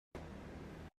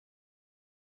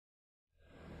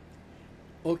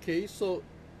Okay, so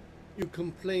you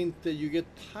complained that you get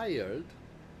tired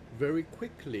very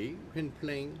quickly when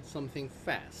playing something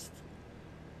fast.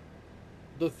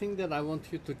 The thing that I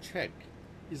want you to check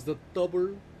is the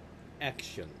double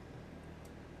action.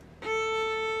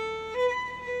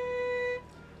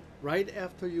 Right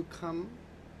after you come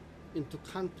into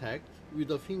contact with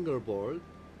the fingerboard,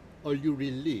 or you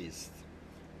release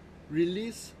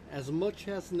as much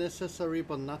as necessary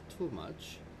but not too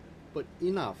much, but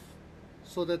enough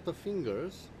so that the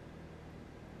fingers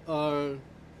are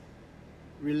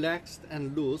relaxed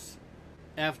and loose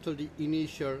after the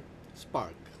initial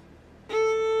spark.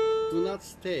 Do not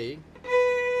stay,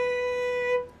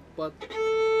 but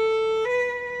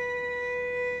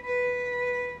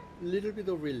little bit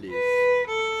of release.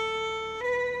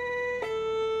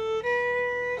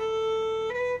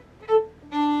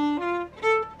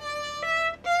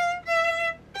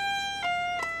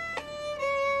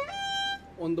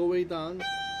 On the way down,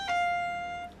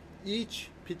 each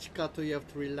pizzicato you have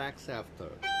to relax after.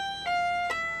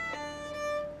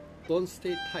 Don't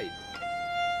stay tight.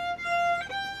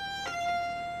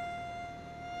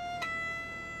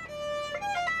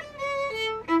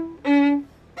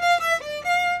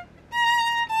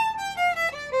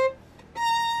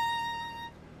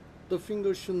 The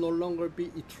finger should no longer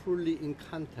be truly in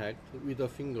contact with the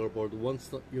fingerboard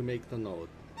once you make the note.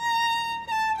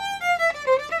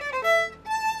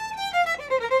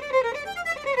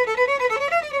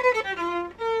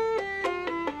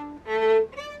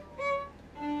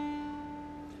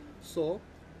 So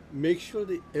make sure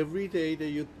that every day that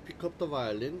you pick up the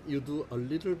violin, you do a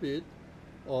little bit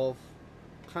of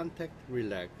contact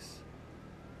relax,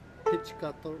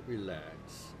 pizzicato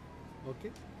relax.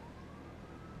 Okay?